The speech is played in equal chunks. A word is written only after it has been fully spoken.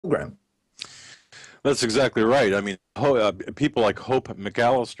program. That's exactly right. I mean, people like Hope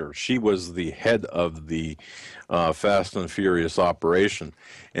McAllister, she was the head of the Fast and Furious operation.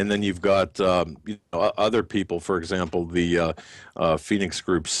 And then you've got other people, for example, the Phoenix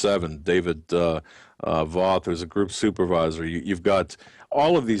Group 7, David Voth, who's a group supervisor. You've got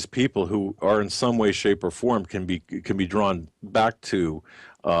all of these people who are in some way, shape, or form can be drawn back to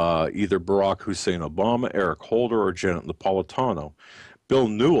either Barack Hussein Obama, Eric Holder, or Janet Napolitano. Bill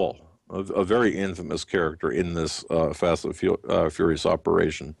Newell, a very infamous character in this Fast and Furious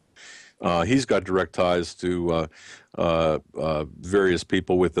operation. He's got direct ties to various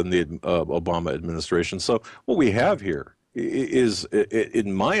people within the Obama administration. So what we have here is,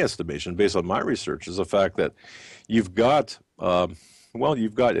 in my estimation, based on my research, is the fact that you've got,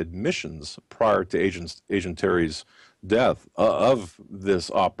 you've got admissions prior to Agent Terry's death of this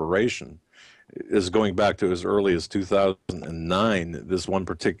operation. Is going back to as early as 2009, this one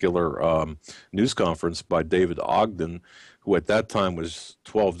particular news conference by David Ogden, who at that time was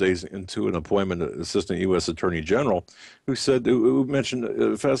 12 days into an appointment as Assistant U.S. Attorney General, who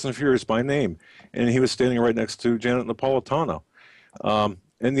mentioned Fast and Furious by name, and he was standing right next to Janet Napolitano.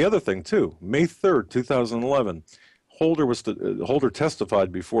 And the other thing, too, May 3rd, 2011, Holder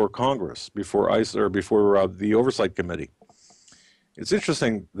testified before Congress, before ICE, or before the Oversight Committee. It's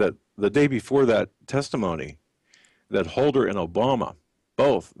interesting that the day before that testimony, that Holder and Obama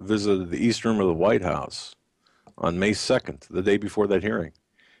both visited the East Room of the White House on May 2nd, the day before that hearing,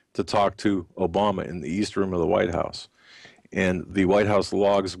 to talk to Obama in the East Room of the White House. And the White House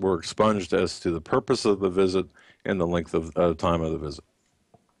logs were expunged as to the purpose of the visit and the length of time of the visit.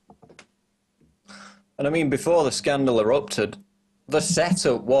 And I mean, before the scandal erupted, the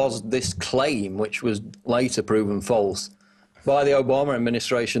setup was this claim, which was later proven false, by the Obama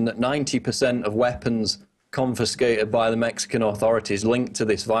administration, that 90% of weapons confiscated by the Mexican authorities linked to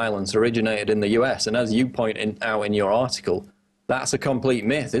this violence originated in the US. And as you point out in your article, that's a complete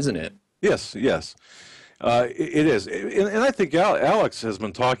myth, isn't it? Yes, yes. It is. And I think Alex has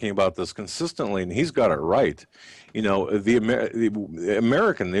been talking about this consistently, and he's got it right. You know, the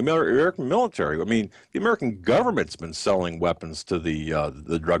American military, I mean, the American government's been selling weapons to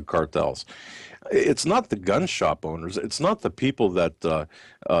the drug cartels. It's not the gun shop owners. It's not the people that,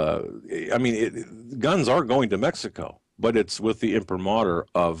 I mean, guns are going to Mexico, but it's with the imprimatur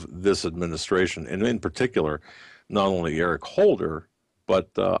of this administration, and in particular, not only Eric Holder, but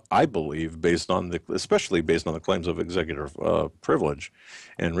I believe, especially based on the claims of executive privilege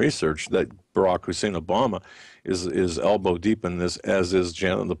and research, that Barack Hussein Obama is elbow deep in this, as is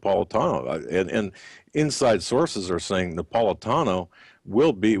Janet Napolitano. And inside sources are saying Napolitano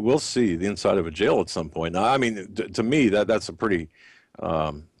will see the inside of a jail at some point. Now, I mean, to me, that's a pretty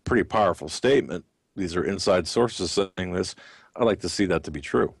powerful statement. These are inside sources saying this. I'd like to see that to be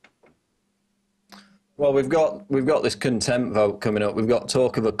true. Well, we've got this contempt vote coming up. We've got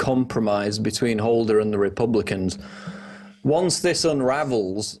talk of a compromise between Holder and the Republicans. Once this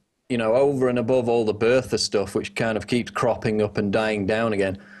unravels, you know, over and above all the birther stuff, which kind of keeps cropping up and dying down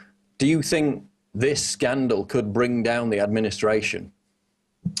again, do you think this scandal could bring down the administration?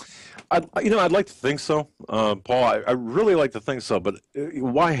 I'd like to think so, Paul. I really like to think so, but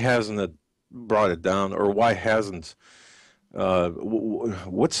why hasn't it brought it down, or why hasn't?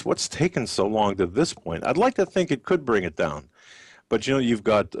 What's taken so long to this point? I'd like to think it could bring it down, but you know, you've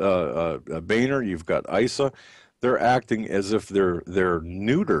got Boehner, you've got ISA. They're acting as if they're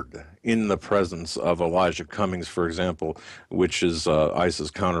neutered in the presence of Elijah Cummings, for example, which is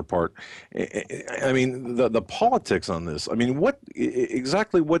ISA's counterpart. I mean, the politics on this. I mean, what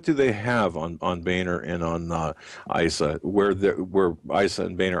do they have on Boehner and on ISA, where ISA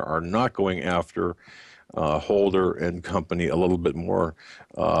and Boehner are not going after Holder and company a little bit more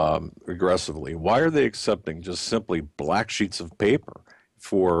aggressively? Why are they accepting just simply black sheets of paper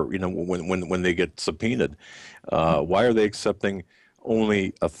for, you know, when they get subpoenaed? Why are they accepting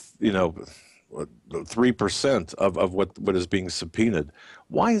only 3% of what is being subpoenaed?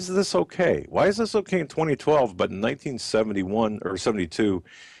 Why is this okay? Why is this okay in 2012, but in 1971 or 72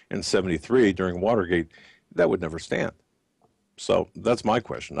 and 73 during Watergate, that would never stand? So that's my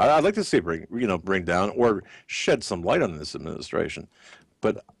question. I'd like to see it bring down or shed some light on this administration,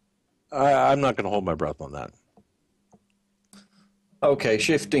 but I'm not going to hold my breath on that. Okay,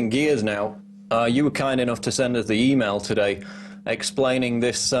 shifting gears now. You were kind enough to send us the email today explaining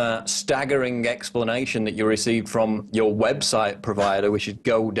this staggering explanation that you received from your website provider, which is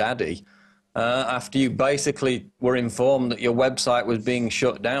GoDaddy, after you basically were informed that your website was being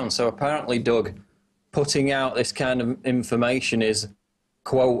shut down. So apparently, Doug, putting out this kind of information is,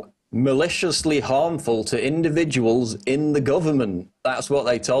 quote, maliciously harmful to individuals in the government, that's what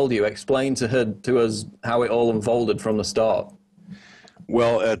they told you. Explain to us how it all unfolded from the start.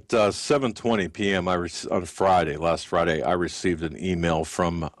 Well, at 7:20 p.m. On Friday, last Friday, I received an email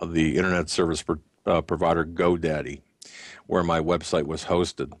from the internet service provider GoDaddy, where my website was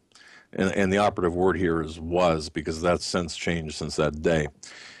hosted. And the operative word here is was, because that's since changed since that day,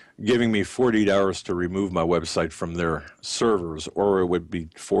 giving me 48 hours to remove my website from their servers, or it would be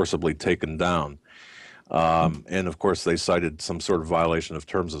forcibly taken down. And of course, they cited some sort of violation of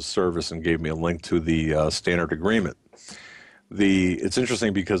terms of service and gave me a link to the standard agreement. It's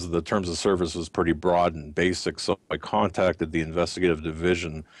interesting because the terms of service was pretty broad and basic, so I contacted the investigative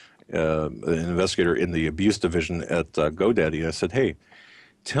division, an investigator in the abuse division at GoDaddy, and I said, hey,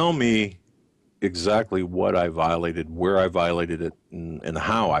 tell me exactly what I violated, where I violated it, and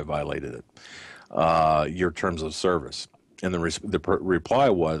how I violated it, your terms of service. And the reply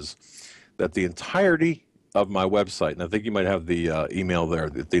was that the entirety of my website, and I think you might have the email there,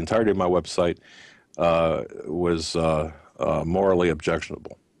 that the entirety of my website was morally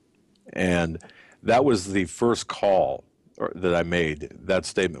objectionable. And that was the first call that I made. That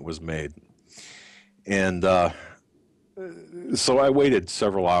statement was made. And so I waited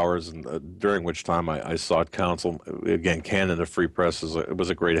several hours, and during which time I sought counsel. Again, Canada Free Press was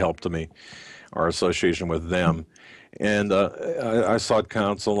a great help to me, our association with them. And I sought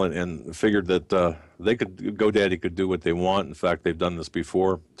counsel and figured that GoDaddy could do what they want. In fact, they've done this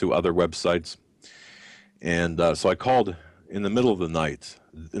before to other websites. And so I called in the middle of the night,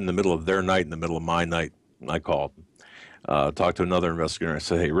 in the middle of their night, in the middle of my night. I called, talked to another investigator. I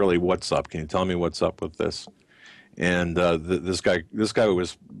said, hey, really, what's up? Can you tell me what's up with this? And this guy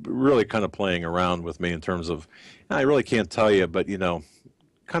was really kind of playing around with me in terms of, I really can't tell you, but, you know,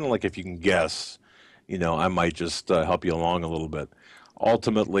 kind of like if you can guess, you know, I might just help you along a little bit.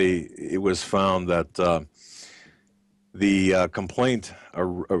 Ultimately, it was found that the complaint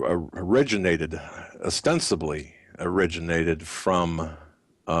ostensibly originated from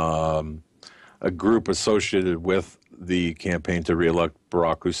a group associated with the campaign to reelect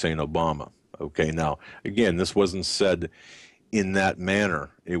Barack Hussein Obama. Okay, now, again, this wasn't said in that manner.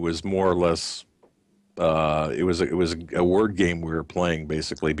 It was more or less, it was a word game we were playing,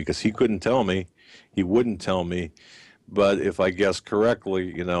 basically, because he couldn't tell me, he wouldn't tell me, but if I guessed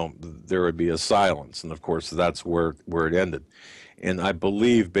correctly, you know, there would be a silence, and of course, that's where it ended. And I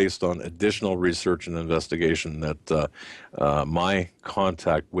believe, based on additional research and investigation, that my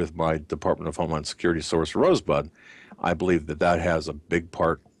contact with my Department of Homeland Security source, Rosebud, I believe that has a big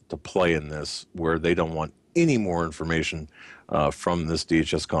part to play in this, where they don't want any more information from this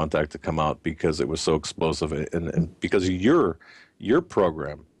DHS contact to come out because it was so explosive, and because of your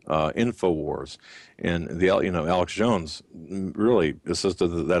program, INFOWARS, and Alex Jones really assisted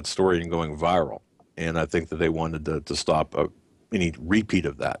that story in going viral, and I think that they wanted to stop any repeat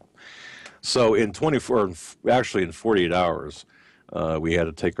of that. So in 48 hours, we had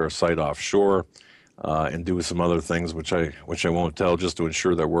to take our site offshore and do some other things, which I won't tell, just to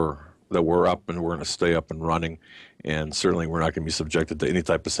ensure that we're up and we're going to stay up and running, and certainly we're not going to be subjected to any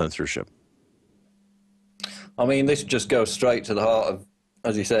type of censorship. I mean, this just goes straight to the heart of,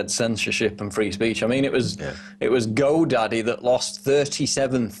 as you said, censorship and free speech. I mean, it was GoDaddy that lost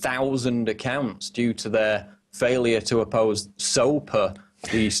 37,000 accounts due to their failure to oppose SOPA,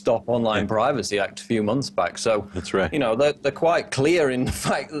 the Stop Online Privacy Act, a few months back. So that's right. You know, they're quite clear in the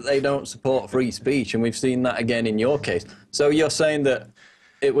fact that they don't support free speech, and we've seen that again in your case. So you're saying that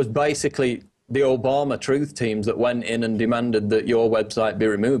it was basically the Obama truth teams that went in and demanded that your website be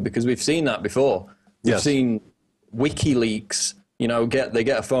removed, because we've seen that before. We've seen WikiLeaks, you know, they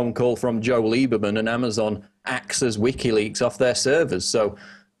get a phone call from Joe Lieberman, and Amazon acts as WikiLeaks off their servers. So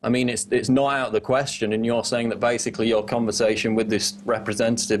I mean, it's not out of the question, and you're saying that basically your conversation with this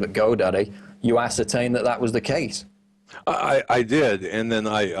representative at GoDaddy, you ascertained that was the case. I did, and then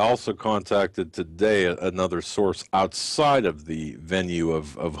I also contacted today another source outside of the venue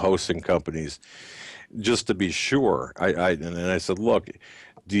of hosting companies, just to be sure. And I said, look,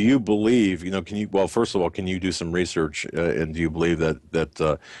 do you believe, you know, well, first of all, can you do some research, and do you believe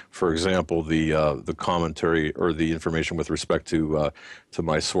that for example, the commentary or the information with respect to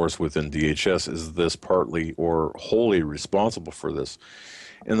my source within DHS, is this partly or wholly responsible for this?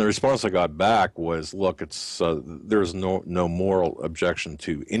 And the response I got back was, look, there's no moral objection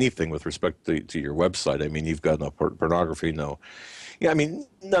to anything with respect to your website. I mean, you've got no pornography, nothing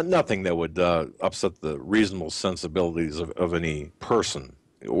that would upset the reasonable sensibilities of any person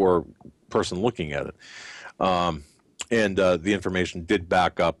or person looking at it. And the information did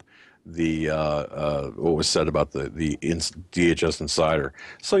back up what was said about the DHS insider.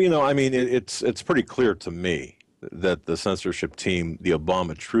 So, you know, I mean, it's pretty clear to me that the censorship team, the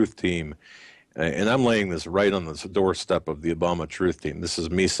Obama Truth Team, and I'm laying this right on the doorstep of the Obama Truth Team. This is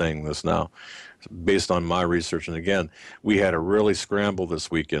me saying this now, based on my research. And again, we had a really scramble this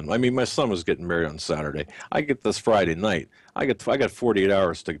weekend. I mean, my son was getting married on Saturday. I get this Friday night. I got 48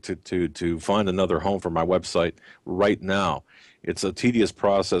 hours to find another home for my website right now. It's a tedious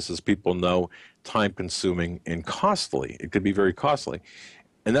process, as people know, time-consuming and costly. It could be very costly.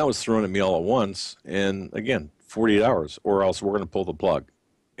 And that was thrown at me all at once. And again, 48 hours, or else we're going to pull the plug.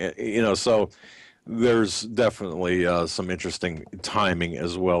 You know, so there's definitely some interesting timing,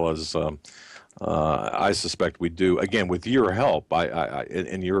 as well as I suspect we do. Again, with your help,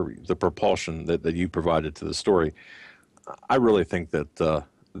 and the propulsion that you provided to the story, I really think that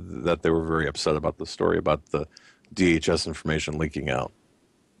that they were very upset about the story about the DHS information leaking out.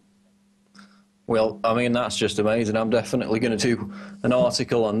 Well, I mean, that's just amazing. I'm definitely going to do an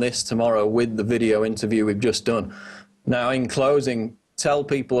article on this tomorrow with the video interview we've just done. Now, in closing, tell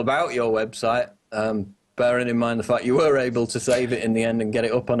people about your website, bearing in mind the fact you were able to save it in the end and get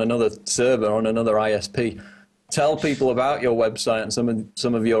it up on another server, on another ISP. Tell people about your website and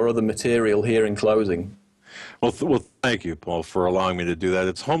some of your other material here in closing. Well, thank you, Paul, for allowing me to do that.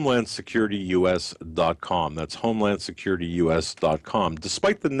 It's HomelandSecurityUS.com. That's HomelandSecurityUS.com.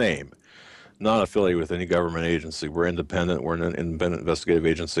 Despite the name, not affiliated with any government agency. We're independent. We're an independent investigative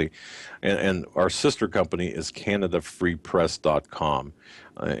agency. And our sister company is CanadaFreePress.com.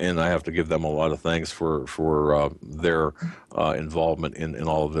 And I have to give them a lot of thanks for their involvement in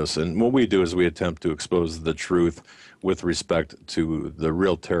all of this. And what we do is we attempt to expose the truth with respect to the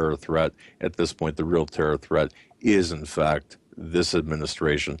real terror threat. At this point, the real terror threat is, in fact, this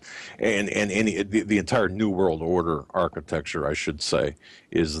administration, and the entire New World Order architecture, I should say,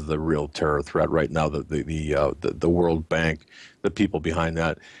 is the real terror threat right now. The World Bank, the people behind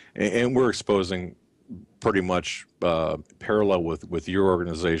that, and we're exposing pretty much parallel with your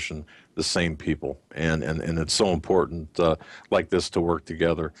organization, the same people, and it's so important like this to work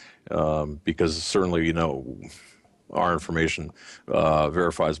together, because certainly, you know, our information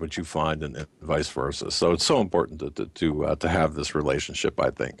verifies what you find, and vice versa. So it's so important to have this relationship, I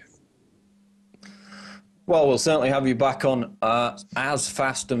think. Well, we'll certainly have you back on as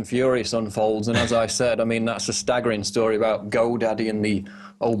Fast and Furious unfolds. And as I said, I mean, that's a staggering story about GoDaddy and the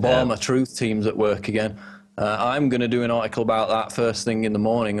Obama Truth Teams at work again. I'm going to do an article about that first thing in the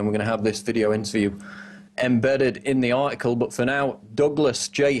morning, and we're going to have this video interview embedded in the article. But for now, Douglas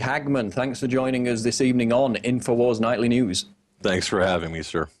J. Hagman, thanks for joining us this evening on INFOWARS Nightly News. Thanks for having me,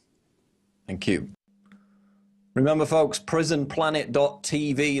 sir. Thank you. Remember, folks,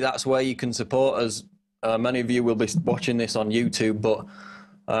 PrisonPlanet.tv, that's where you can support us. Many of you will be watching this on YouTube, but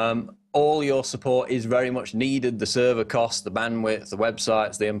all your support is very much needed. The server costs, the bandwidth, the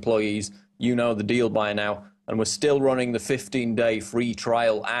websites, the employees, you know the deal by now. And we're still running the 15-day free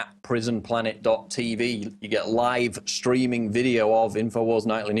trial at PrisonPlanet.tv. You get live streaming video of INFOWARS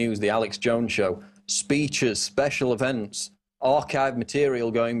Nightly News, The Alex Jones Show, speeches, special events, archive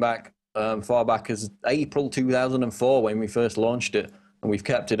material going back far back as April 2004 when we first launched it. And we've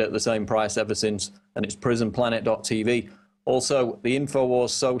kept it at the same price ever since. And it's PrisonPlanet.tv. Also, the INFOWARS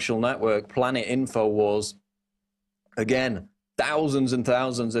social network, Planet INFOWARS. Again, thousands and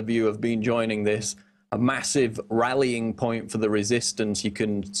thousands of you have been joining this. A massive rallying point for the resistance. You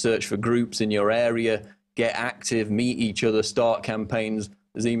can search for groups in your area, get active, meet each other, start campaigns.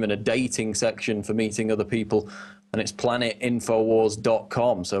 There's even a dating section for meeting other people, and it's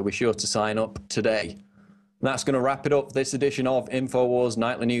planetinfowars.com, so be sure to sign up today. And that's going to wrap it up for this edition of INFOWARS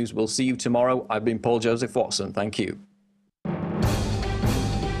Nightly News. We'll see you tomorrow. I've been Paul Joseph Watson. Thank you.